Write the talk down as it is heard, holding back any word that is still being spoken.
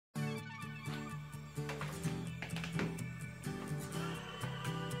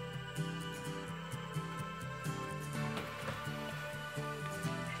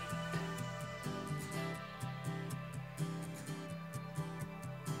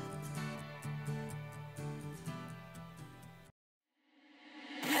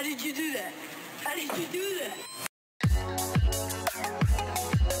did you do that? How did you do that?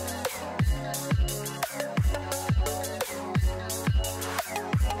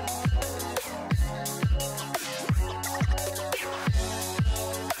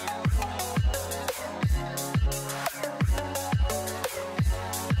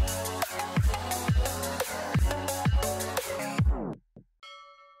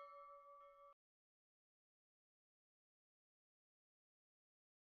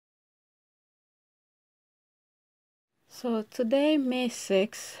 So today, May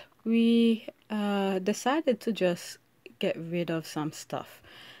 6th, we decided to just get rid of some stuff.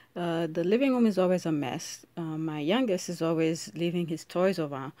 The living room is always a mess. My youngest is always leaving his toys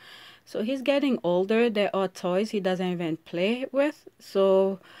around. So he's getting older. There are toys he doesn't even play with.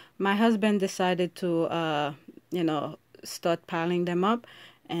 So my husband decided to, start piling them up,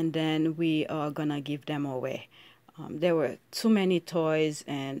 and then we are gonna give them away. There were too many toys,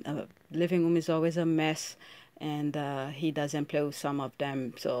 and living room is always a mess, and he doesn't play with some of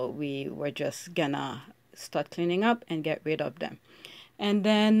them. So we were just gonna start cleaning up and get rid of them. And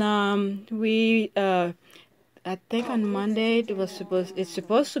then I think on Monday it's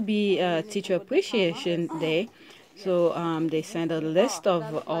supposed to be Teacher Appreciation Day. So they sent a list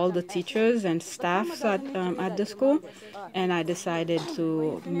of all the teachers and staffs at the school, and I decided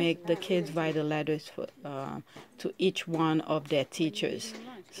to make the kids write the letters to each one of their teachers.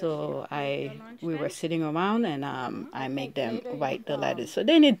 So we were sitting around, and I make them write the letters. So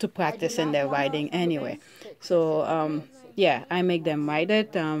they need to practice in their writing anyway. So yeah, I make them write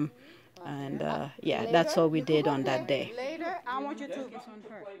it. And yeah, that's all we did on that day. Later, I want you to focus on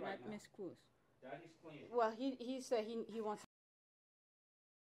her, not Miss Cruz. Well, he said he wants.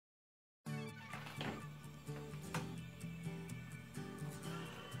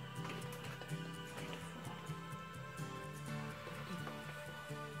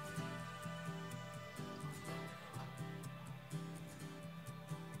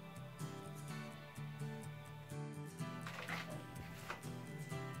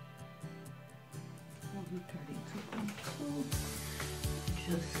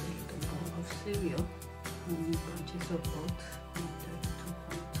 Just like the bowl of cereal, bunches of oats, 132.2.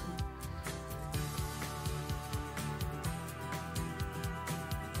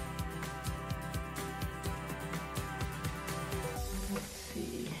 Let's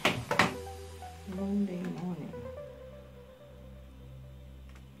see, Monday morning,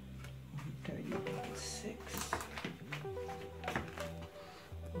 130.6,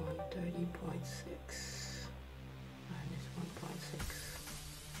 130.6. Minus 1.6.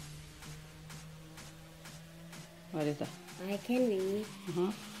 What is that? I can read.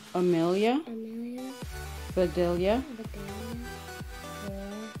 Amelia. Amelia. Bedelia.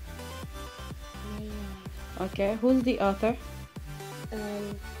 Okay, who's the author?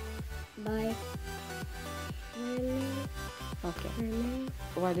 By Herman. Okay. Herman.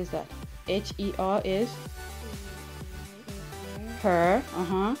 What is that? H-E-R is? Her.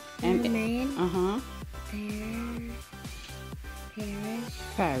 Herman.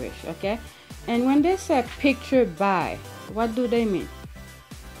 Parish. Okay. And when they say picture by, what do they mean?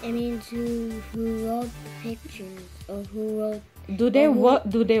 It means who wrote the pictures, or who wrote. Do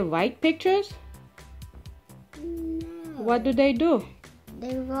they write pictures? No. What do? They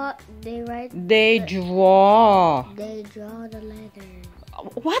write. They draw. They draw the letters.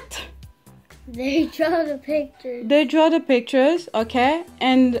 What? They draw the pictures. They draw the pictures, okay?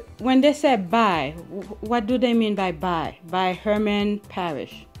 And when they say by, what do they mean by by? By Herman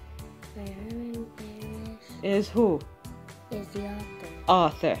Parish. By Herman Parish. Is who? Is the author.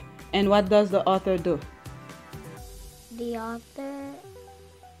 Author. And what does the author do? The author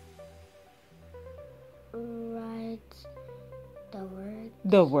writes the words.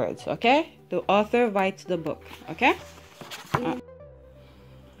 The words, okay? The author writes the book, okay?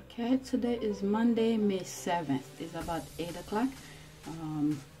 Okay, today is Monday, May 7th. It's about 8 o'clock.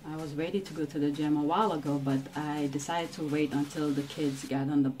 I was ready to go to the gym a while ago, but I decided to wait until the kids got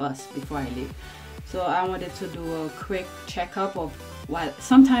on the bus before I leave. So I wanted to do a quick checkup of what.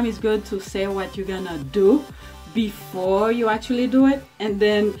 Sometimes it's good to say what you're gonna do before you actually do it, and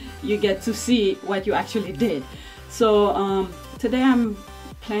then you get to see what you actually did. So today I'm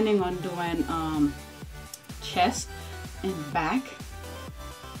planning on doing chest and back,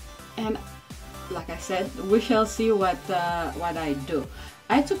 and like I said, we shall see what I do.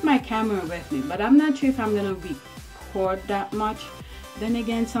 I took my camera with me, but I'm not sure if I'm gonna record that much. Then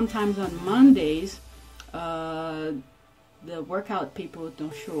again, sometimes on Mondays, the workout people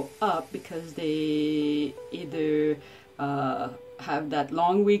don't show up because they either have that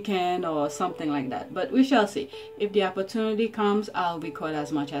long weekend or something like that, but we shall see. If the opportunity comes, I'll record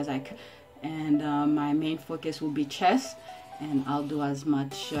as much as I can, and my main focus will be chess, and I'll do as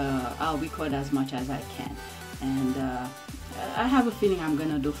much, I'll record as much as I can. And I have a feeling I'm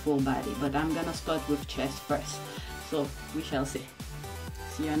gonna do full body, but I'm gonna start with chest first, so we shall see.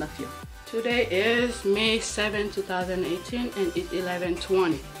 See you in a few. Today is May 7, 2018, and it's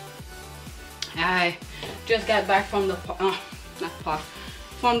 11:20. I just got back from the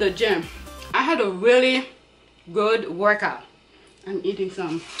from the gym. I had a really good workout. I'm eating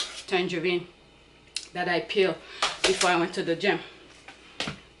some tangerine that I peeled before I went to the gym,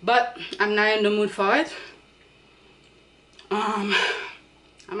 but I'm not in the mood for it. I'm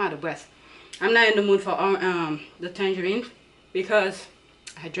out of breath. I'm not in the mood for the tangerine because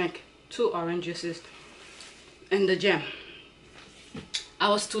I drank 2 orange juices in the gym. I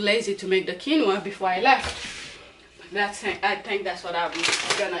was too lazy to make the quinoa before I left. I think that's what I'm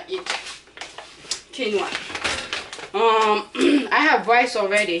gonna eat. Quinoa. I have rice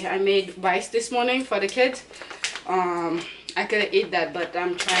already. I made rice this morning for the kids. I could eat that, but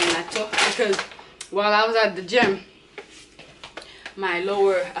I'm trying not to, because while I was at the gym, my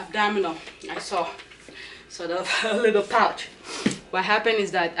lower abdominal, I saw sort of a little pouch. What happened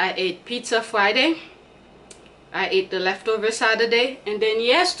is that I ate pizza Friday, I ate the leftover Saturday, and then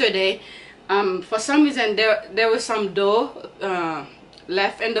yesterday, for some reason there was some dough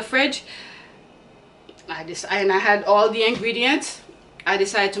left in the fridge. And I had all the ingredients. I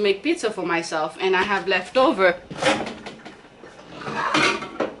decided to make pizza for myself, and I have leftover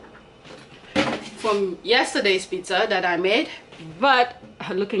from yesterday's pizza that I made. But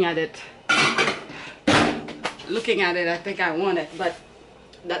looking at it, I think I want it, but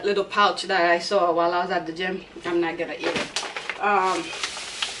that little pouch that I saw while I was at the gym, I'm not gonna eat it. I'm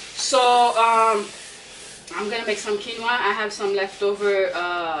gonna make some quinoa. I have some leftover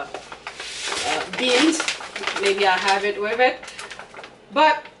beans. Maybe I'll have it with it.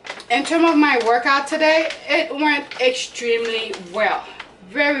 But in terms of my workout today, it went extremely well,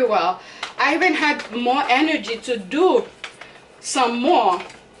 very well. I even had more energy to do some more.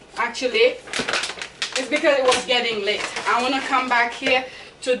 Actually, it's because it was getting late. I want to come back here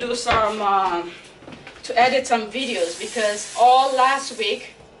to do some to edit some videos, because all last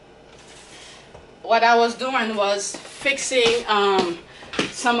week what I was doing was fixing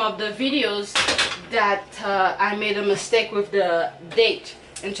some of the videos that I made a mistake with the date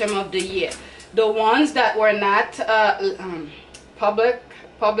in terms of the year. The ones that were not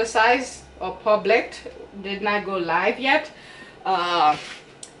publicized or public, did not go live yet,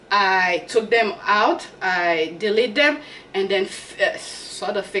 I took them out, I deleted them, and then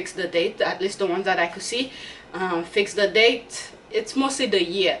sort of fixed the date, at least the ones that I could see. Fix the date. It's mostly the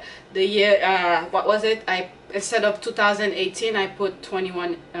year. The year, what was it? Instead of 2018, I put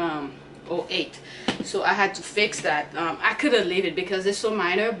 2108. So I had to fix that. I couldn't leave it because it's so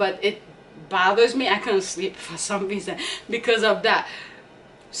minor, but it bothers me. I couldn't sleep for some reason because of that.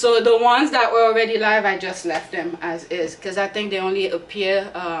 So the ones that were already live, I just left them as is, because I think they only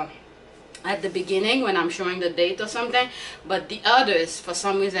appear at the beginning when I'm showing the date or something. But the others, for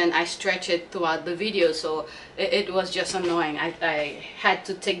some reason, I stretch it throughout the video, so it was just annoying. I had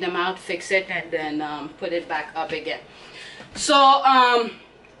to take them out, fix it, and then put it back up again. So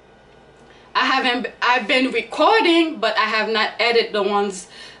I've been recording, but I have not edited the ones,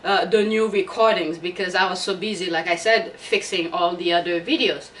 the new recordings, because I was so busy, like I said, fixing all the other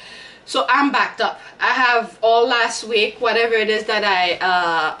videos. So I'm backed up. I have all last week, whatever it is that I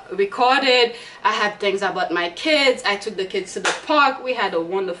recorded. I had things about my kids. I took the kids to the park. We had a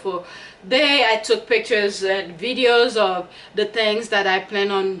wonderful day. I took pictures and videos of the things that I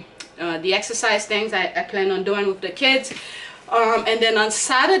plan on, the exercise things I plan on doing with the kids. And then on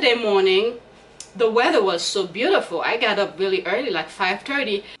Saturday morning, the weather was so beautiful. I got up really early, like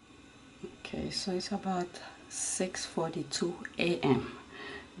 5:30. Okay, so it's about 6:42 a.m.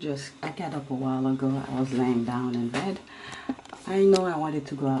 I got up a while ago. I was laying down in bed. I know I wanted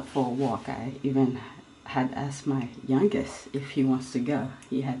to go out for a walk. I even had asked my youngest if he wants to go.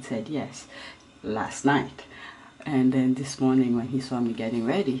 He had said yes last night. And then this morning when he saw me getting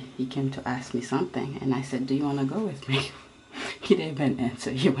ready, he came to ask me something. And I said, do you want to go with me? He didn't even answer.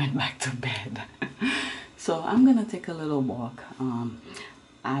 He went back to bed. So I'm going to take a little walk.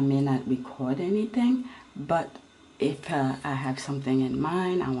 I may not record anything, but if I have something in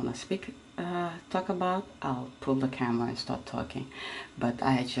mind I want to talk about, I'll pull the camera and start talking. But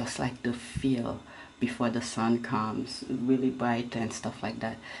I just like the feel before the sun comes, really bright and stuff like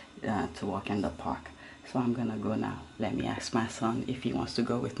that, to walk in the park. So I'm gonna go now. Let me ask my son if he wants to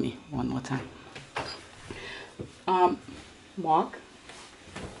go with me one more time. Mark,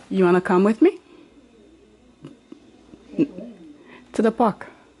 you want to come with me? To the park.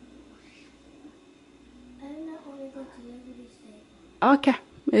 I do not want to go to Liberty State. Okay,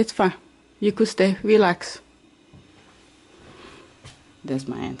 it's fine. You could stay. Relax. There's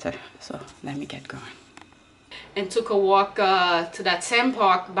my answer. So let me get going. And took a walk to that same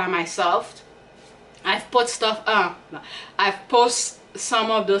park by myself. I've put stuff I've posted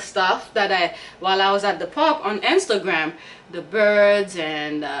some of the stuff that while I was at the park on Instagram, the birds,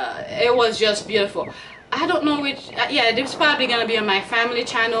 and it was just beautiful. I don't know which, yeah, it's probably gonna be on my family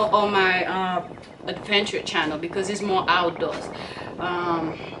channel or my adventure channel because it's more outdoors.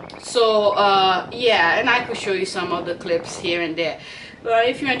 Yeah, and I could show you some of the clips here and there. But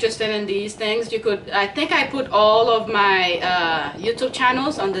if you're interested in these things, you could, I think I put all of my YouTube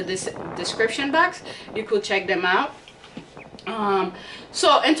channels on the description box. You could check them out.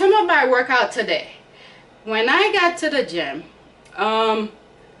 So in terms of my workout today, when I got to the gym,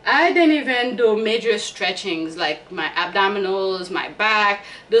 I didn't even do major stretchings like my abdominals, my back,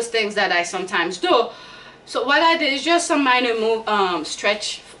 those things that I sometimes do. So what I did is just some minor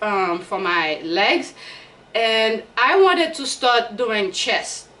stretch for my legs. And I wanted to start doing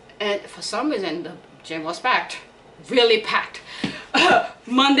chest, and for some reason the gym was packed, really packed.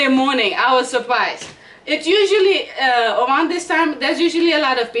 Monday morning, I was surprised. It's usually around this time there's usually a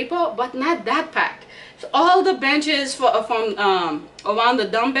lot of people, but not that packed. So all the benches from around the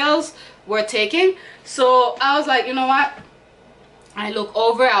dumbbells were taken. So I was like, you know what? I look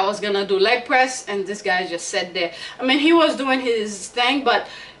over, I was gonna do leg press, and this guy just sat there. I mean, he was doing his thing, but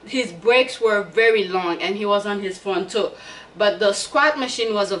his breaks were very long, and he was on his phone too. But the squat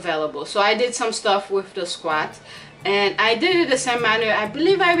machine was available, so I did some stuff with the squat, and I did it the same manner. I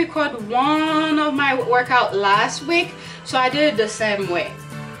believe I recorded one of my workout last week, so I did it the same way.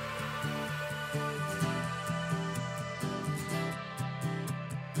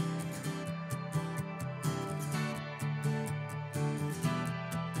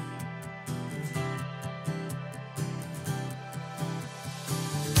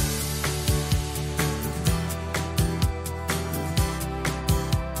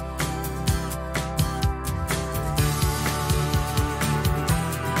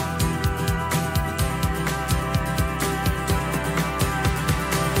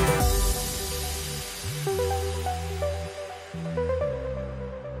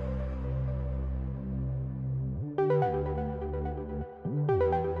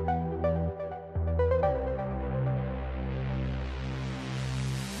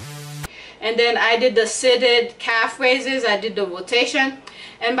 And then I did the seated calf raises, I did the rotation,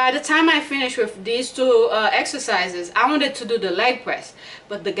 and by the time I finished with these two exercises, I wanted to do the leg press,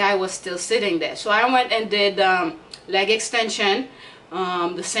 but the guy was still sitting there. So I went and did leg extension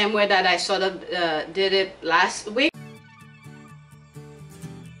the same way that I sort of did it last week.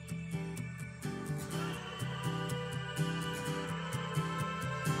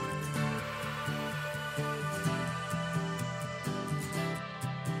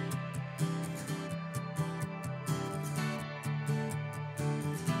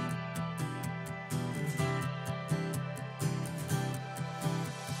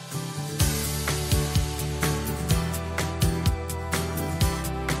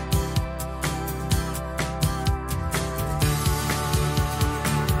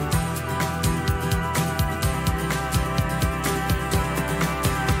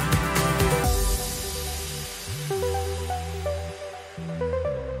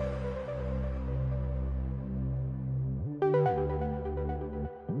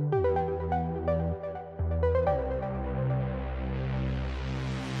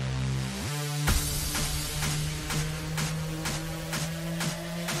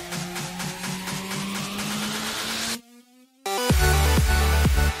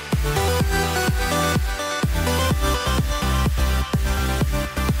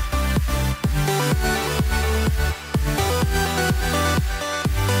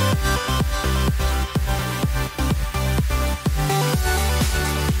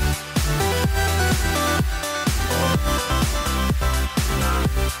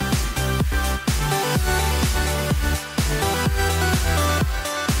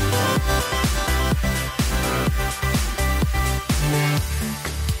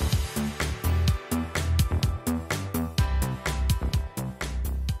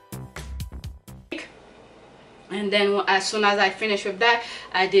 And then as soon as I finished with that,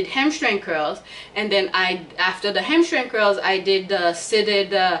 I did hamstring curls, and then after the hamstring curls, I did the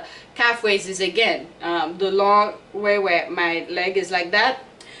seated calf raises again, the long way where my leg is like that.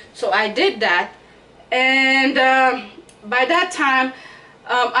 So I did that, and by that time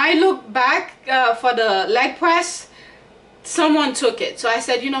I looked back for the leg press, someone took it. So I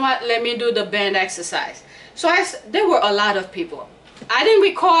said, you know what, let me do the band exercise. So there were a lot of people. I didn't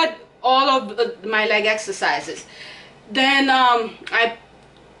record all of my leg exercises. Then I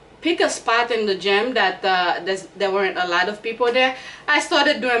picked a spot in the gym that there weren't a lot of people there. I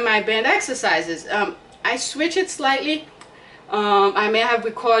started doing my band exercises. I switched it slightly. I may have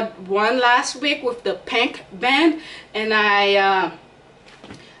recorded one last week with the pink band, and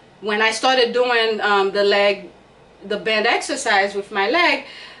when I started doing the band exercise with my leg,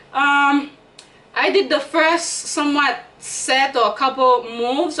 I did the first somewhat set or a couple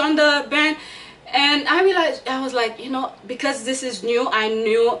moves on the band, and I realized, I was like, you know, because this is new, I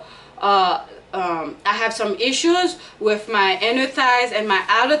knew I have some issues with my inner thighs and my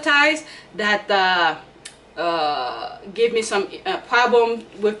outer thighs that gave me some problem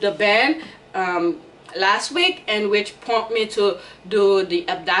with the band last week, and which prompted me to do the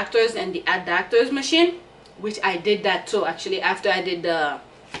abductors and the adductors machine, which I did that too. Actually, after I did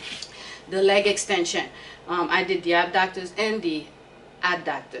the leg extension, I did the abductors and the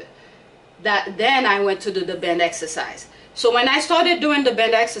adductor. Then I went to do the band exercise. So when I started doing the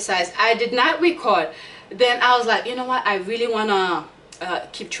band exercise, I did not record. Then I was like, you know what, I really want to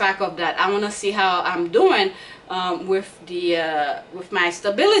keep track of that. I want to see how I'm doing with my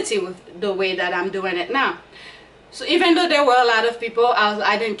stability, with the way that I'm doing it now. So even though there were a lot of people,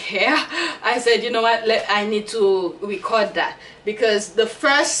 I didn't care. I said, you know what, I need to record that, because the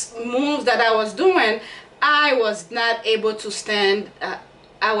first moves that I was doing, I was not able to stand.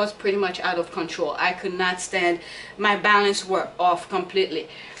 I was pretty much out of control. I could not stand. My balance were off completely.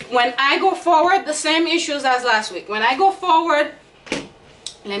 When I go forward, the same issues as last week. When I go forward,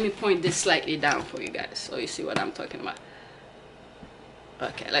 let me point this slightly down for you guys so you see what I'm talking about.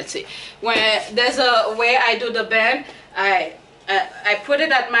 Okay, let's see. When there's a way I do the bend, I put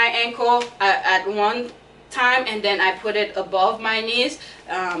it at my ankle at one time, and then I put it above my knees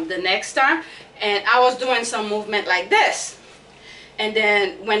the next time, and I was doing some movement like this. And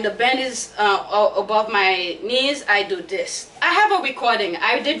then when the bend is above my knees, I do this. I have a recording.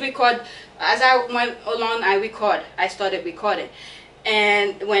 I did record as I went along. I started recording,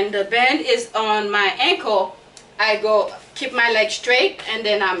 and when the bend is on my ankle, I go keep my leg straight, and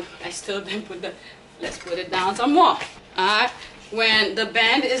then I still didn't put let's put it down some more. Alright, when the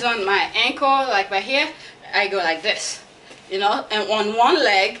band is on my ankle, like right here, I go like this, you know, and on one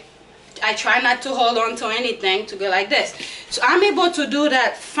leg I try not to hold on to anything, to go like this. So I'm able to do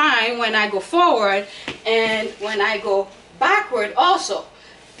that fine when I go forward and when I go backward also.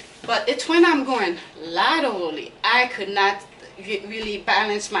 But it's when I'm going laterally, I could not really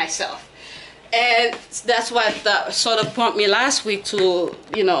balance myself. And that's what sort of prompted me last week to,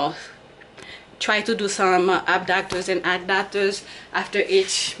 you know, try to do some abductors and adductors after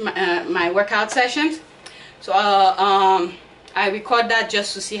each my workout sessions. So I record that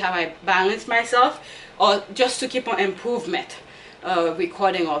just to see how I balance myself, or just to keep on improvement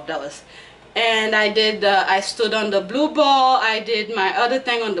recording of those. And I stood on the blue ball. I did my other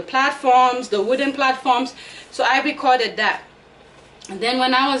thing on the platforms, the wooden platforms. So I recorded that. And then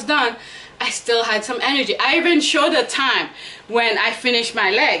when I was done, I still had some energy. I even showed the time when I finished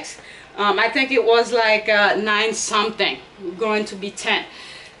my legs. I think it was like 9 something, going to be 10.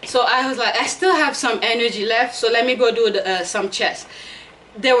 So I was like, I still have some energy left, so let me go do some chest.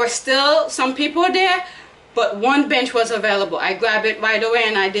 There were still some people there, but one bench was available. I grabbed it right away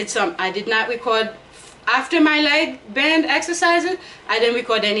and I did some. I did not record after my leg band exercises. I didn't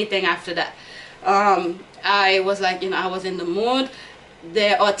record anything after that. I was like, you know, I was in the mood.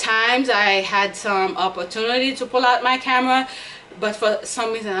 There are times I had some opportunity to pull out my camera, but for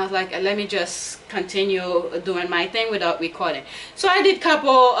some reason I was like, let me just continue doing my thing without recording. So I did a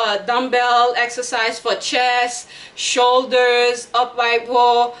couple dumbbell exercise for chest, shoulders, upright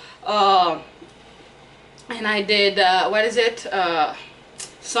row, and I did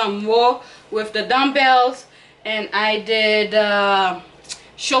some row with the dumbbells, and I did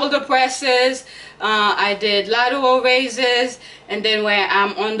shoulder presses, I did lateral raises, and then when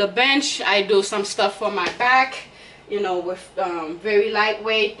I'm on the bench, I do some stuff for my back, you know, with very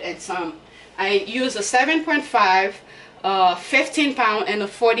lightweight, and some. I use a 7.5, 15 pound, and a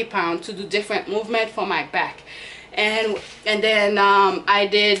 40 pound to do different movement for my back. And then I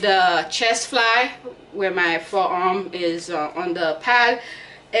did chest fly, where my forearm is on the pad.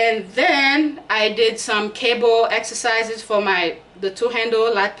 And then I did some cable exercises for the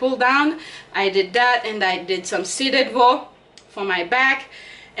 2-handle lat pull down. I did that, and I did some seated row for my back.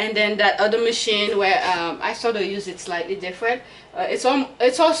 And then that other machine where I sort of use it slightly different. It's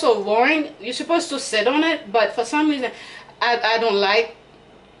also rowing. You're supposed to sit on it, but for some reason I don't like.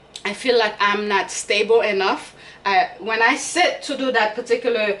 I feel like I'm not stable enough. when I sit to do that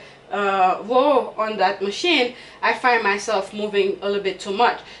particular row on that machine, I find myself moving a little bit too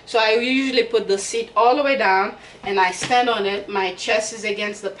much. So I usually put the seat all the way down and I stand on it. My chest is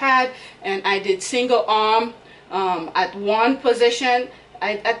against the pad, and I did single arm at one position.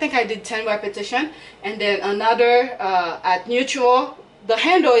 I think I did 10 repetitions, and then another at neutral. The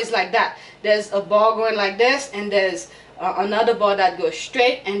handle is like that. There's a bar going like this, and there's another bar that goes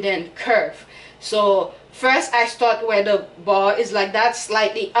straight and then curve. So first I start where the bar is like that,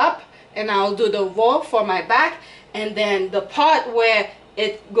 slightly up, and I'll do the row for my back, and then the part where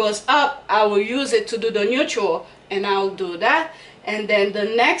it goes up, I will use it to do the neutral, and I'll do that. And then the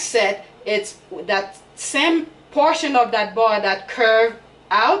next set, it's that same portion of that bar that curve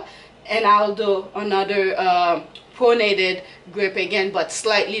out, and I'll do another pronated grip again, but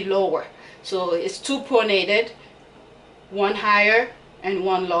slightly lower. So it's 2 pronated, 1 higher and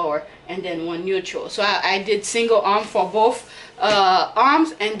 1 lower, and then 1 neutral. So I did single arm for both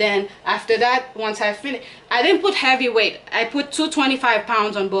arms, and then after that, once I finished, I didn't put heavy weight. I put 225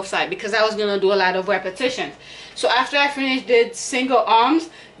 pounds on both sides because I was gonna do a lot of repetitions. So after I finished, did single arms,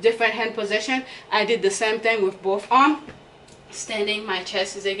 different hand position, I did the same thing with both arms. Standing, my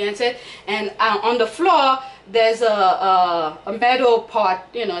chest is against it, and on the floor there's a metal part,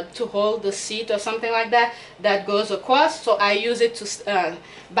 you know, to hold the seat or something like that, that goes across. So I use it to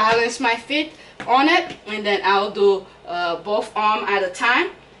balance my feet on it, and then I'll do both arms at a time,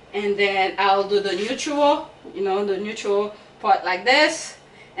 and then I'll do the neutral, you know, the neutral part like this,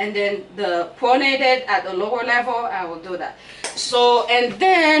 and then the pronated at the lower level, I will do that. So, and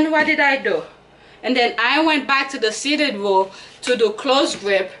then what did I do? And then I went back to the seated row to do close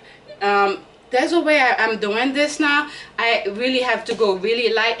grip. There's a way I'm doing this now. I really have to go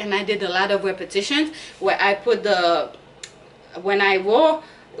really light, and I did a lot of repetitions where I put the, when I row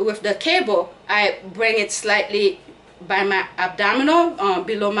with the cable, I bring it slightly by my abdominal,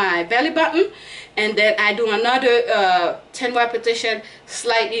 below my belly button, and then I do another 10 repetition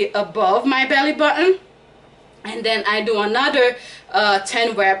slightly above my belly button, and then I do another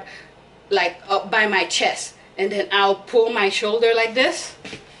 10 rep like up by my chest, and then I'll pull my shoulder like this,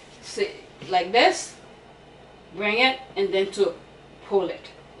 see, like this, bring it, and then to pull it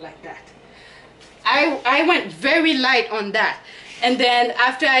like that. I went very light on that, and then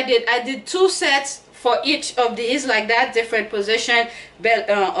after I did 2 sets for each of these like that, different position,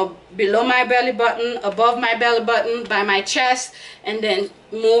 below my belly button, above my belly button, by my chest, and then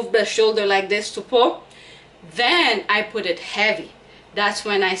move the shoulder like this to pull. Then I put it heavy. That's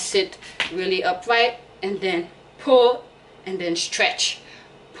when I sit really upright, and then pull and then stretch,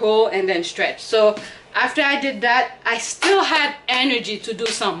 pull and then stretch. So after I did that, I still had energy to do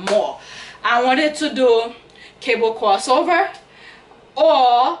some more. I wanted to do cable crossover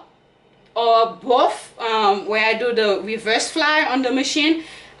or both, where I do the reverse fly on the machine.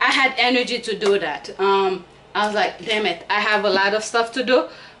 I had energy to do that. I was like, damn it, I have a lot of stuff to do.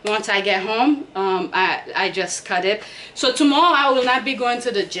 Once I get home, I just cut it. So tomorrow I will not be going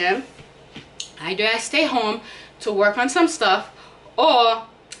to the gym. Either I stay home to work on some stuff, or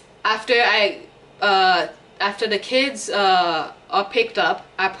after after the kids are picked up,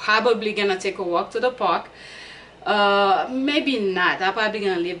 I'm probably gonna take a walk to the park. Maybe not. I'm probably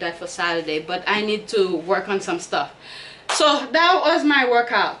gonna leave that for Saturday, but I need to work on some stuff. So that was my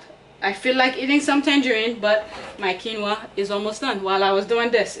workout. I feel like eating some tangerine, but my quinoa is almost done. While I was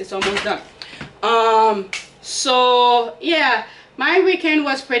doing this, it's almost done. So yeah, my weekend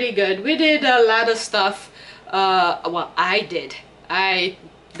was pretty good. We did a lot of stuff. Well, I did.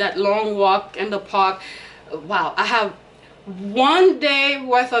 That long walk in the park. Wow, I have 1 day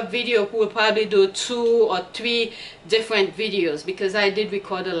worth of video. We'll probably do 2 or 3 different videos because I did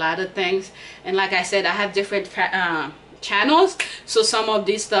record a lot of things, and like I said, I have different channels, so some of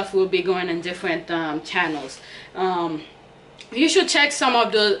this stuff will be going in different channels. You should check some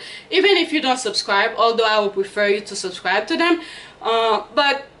of the, even if you don't subscribe, although I would prefer you to subscribe to them,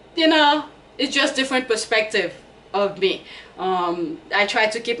 but you know, it's just different perspective of me. I try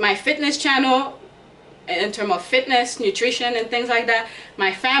to keep my fitness channel in terms of fitness, nutrition, and things like that.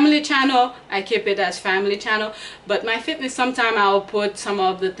 My family channel, I keep it as family channel, but my fitness, sometimes I'll put some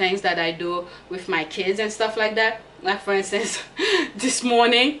of the things that I do with my kids and stuff like that. Like for instance, this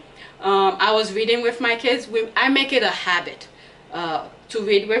morning I was reading with my kids. I make it a habit to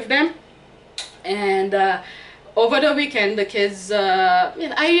read with them, and over the weekend the kids, you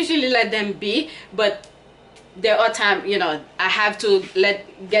know, I usually let them be, but there are times, you know, I have to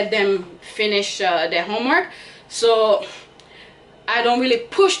get them finish their homework. So I don't really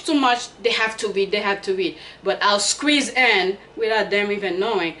push too much. They have to read, but I'll squeeze in, without them even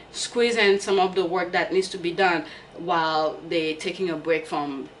knowing, squeeze in some of the work that needs to be done while they're taking a break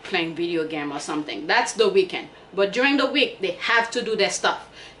from playing video game or something. That's the weekend. But during the week, they have to do their stuff.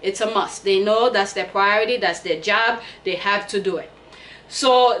 It's a must. They know that's their priority, that's their job, they have to do it.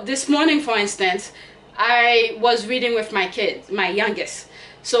 So this morning, for instance, I was reading with my kids, my youngest.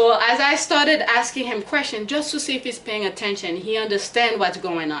 So as I started asking him questions just to see if he's paying attention, he understands what's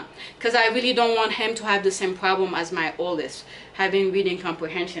going on. Because I really don't want him to have the same problem as my oldest, having reading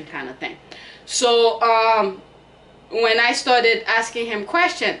comprehension kind of thing. So when I started asking him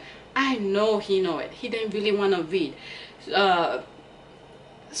questions, I know he know it. He didn't really want to read.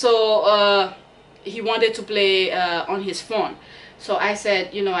 So he wanted to play on his phone. So I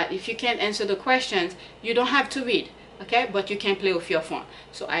said, you know what, if you can't answer the questions, you don't have to read, okay? But you can play with your phone.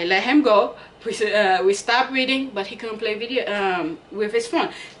 So I let him go. We stopped reading, but he couldn't play video with his phone.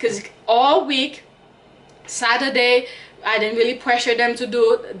 Because all week, Saturday, I didn't really pressure them to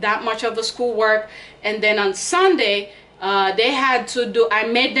do that much of the schoolwork. And then on Sunday, they had to do, I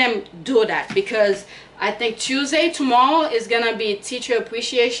made them do that, because I think Tuesday, tomorrow, is gonna be Teacher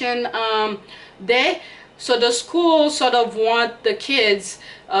Appreciation Day. So the school sort of want the kids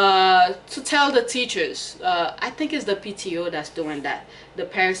to tell the teachers, I think it's the PTO that's doing that, the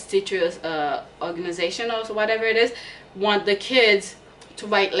Parents Teachers Organization or whatever it is, want the kids to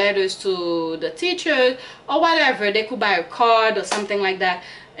write letters to the teachers or whatever. They could buy a card or something like that,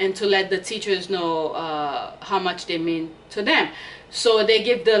 and to let the teachers know how much they mean to them. So they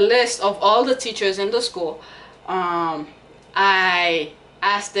give the list of all the teachers in the school. I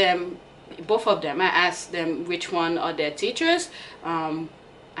asked them, both of them, I asked them which one are their teachers.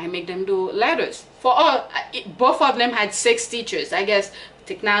 I make them do letters for all. Both of them had 6 teachers, I guess.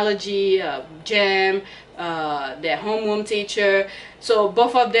 Technology, gym, their homeroom teacher. So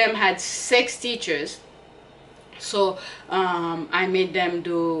both of them had 6 teachers. So I made them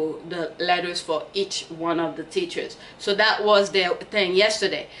do the letters for each one of the teachers. So that was their thing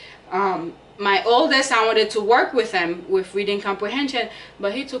yesterday. My oldest, I wanted to work with him with reading comprehension,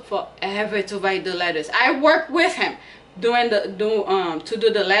 but he took forever to write the letters. I worked with him to do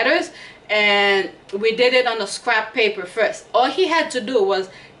the letters, and we did it on a scrap paper first. All he had to do was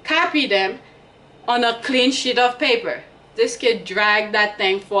copy them on a clean sheet of paper. This kid dragged that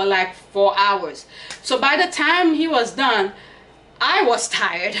thing for like 4 hours. So by the time he was done, I was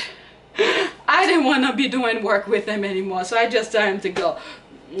tired. I didn't want to be doing work with him anymore, so I just told him to go.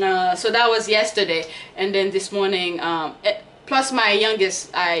 So that was yesterday. And then this morning, plus my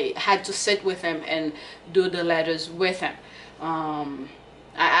youngest, I had to sit with him and do the letters with him. I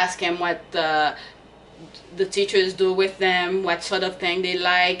asked him what the teachers do with them, what sort of thing they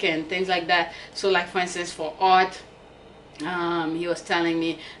like and things like that. So like, for instance, for art, he was telling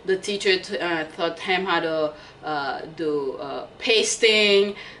me the teacher taught him how to do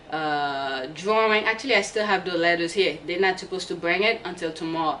pasting, drawing. Actually, I still have the letters here. They're not supposed to bring it until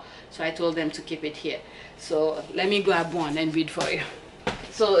tomorrow, so I told them to keep it here. So let me grab one and read for you.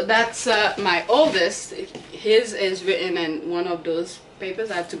 So that's my oldest. His is written in one of those papers.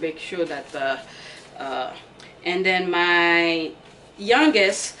 I have to make sure that and then my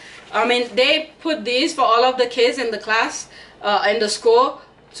youngest, I mean, they put these for all of the kids in the class, in the school,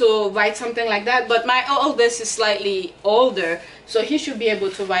 to write something like that. But my oldest is slightly older, so he should be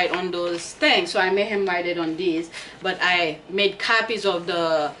able to write on those things. So I made him write it on these. But I made copies of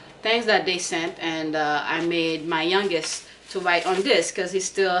the things that they sent, and I made my youngest to write on this, because he's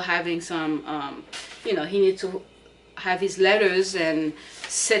still having some, you know, he needs to have his letters and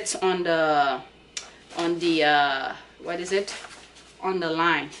sits on the what is it? On the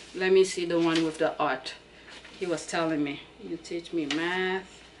line. Let me see the one with the art. He was telling me, you teach me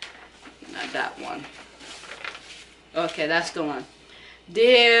math. Not that one. Okay, that's the one.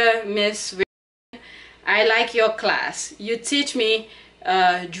 Dear Miss, I like your class. You teach me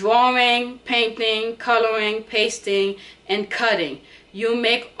drawing, painting, coloring, pasting, and cutting. You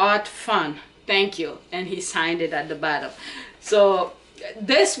make art fun. Thank you. And he signed it at the bottom. So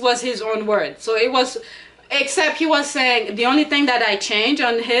this was his own word. So it was, except he was saying, the only thing that I changed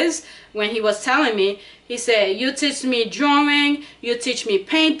on his, when he was telling me, he said, you teach me drawing, you teach me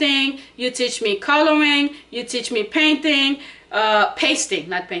painting, you teach me coloring, you teach me painting, pasting,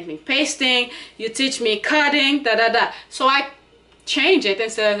 not painting, pasting, you teach me cutting, da da da. So I changed it.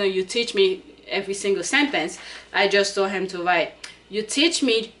 Instead of you teach me every single sentence, I just told him to write, you teach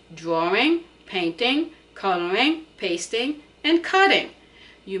me drawing, painting, coloring, pasting, and cutting.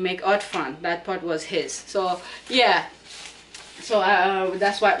 You make art fun. That part was his. So yeah, So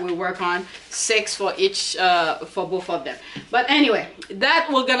that's what we work on, 6 for each, for both of them. But anyway, that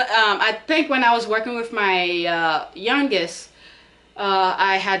we're gonna, I think when I was working with my youngest,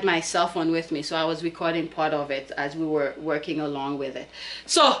 I had my cell phone with me, so I was recording part of it as we were working along with it.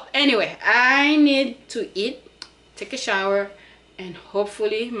 So anyway, I need to eat, take a shower, and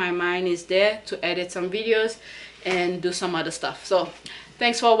hopefully my mind is there to edit some videos and do some other stuff. So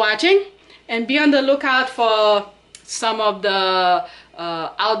thanks for watching, and be on the lookout for some of the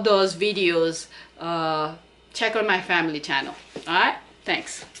outdoors videos. Check on my family channel. All right,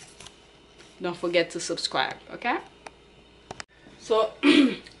 thanks. Don't forget to subscribe. Okay, so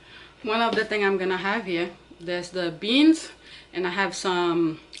one of the things I'm gonna have here, there's the beans, and I have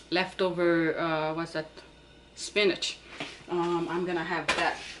some leftover what's that, spinach. I'm gonna have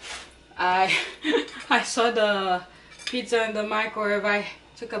that. I saw the pizza in the microwave. I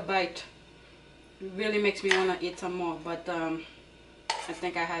took a bite. It really makes me want to eat some more, but I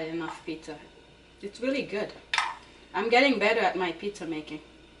think I had enough pizza. It's really good. I'm getting better at my pizza making.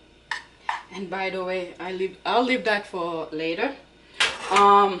 And by the way, I'll leave that for later.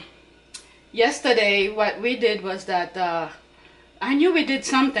 Yesterday what we did was that I knew we did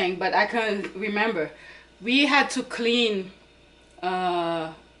something, but I couldn't remember. We had to clean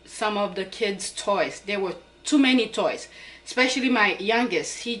some of the kids' toys. There were too many toys, especially my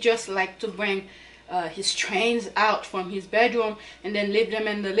youngest. He just liked to bring his trains out from his bedroom and then leave them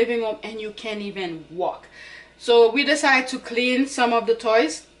in the living room, and you can't even walk. So we decided to clean some of the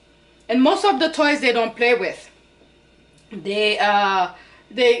toys, and most of the toys they don't play with. They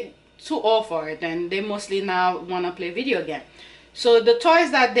too old for it, and they mostly now want to play video game. So the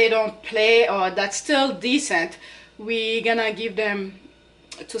toys that they don't play or that's still decent, we're gonna give them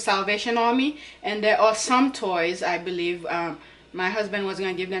to Salvation Army. And there are some toys, I believe, my husband was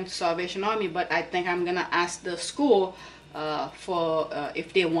going to give them to Salvation Army, but I think I'm going to ask the school for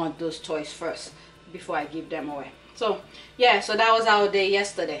if they want those toys first before I give them away. So yeah, so that was our day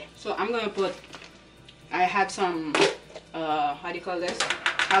yesterday. So I'm going to put, I have some, how do you call this,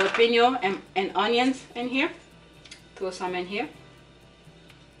 jalapeno and onions in here. Throw some in here.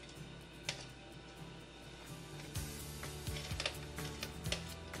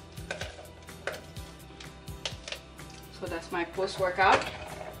 So that's my post-workout.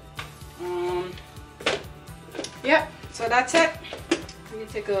 Yeah, so that's it. Let me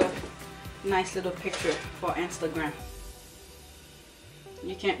take a nice little picture for Instagram.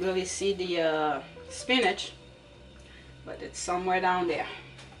 You can't really see the spinach, but it's somewhere down there.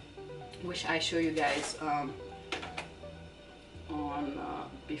 Wish I show you guys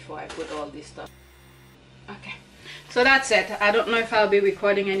before I put all this stuff. Okay, so that's it. I don't know if I'll be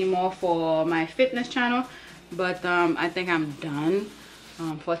recording anymore for my fitness channel, but I think I'm done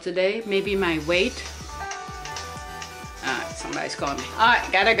for today. Maybe my weight. Somebody's calling me. Alright,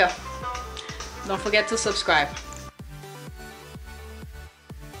 gotta go. Don't forget to subscribe.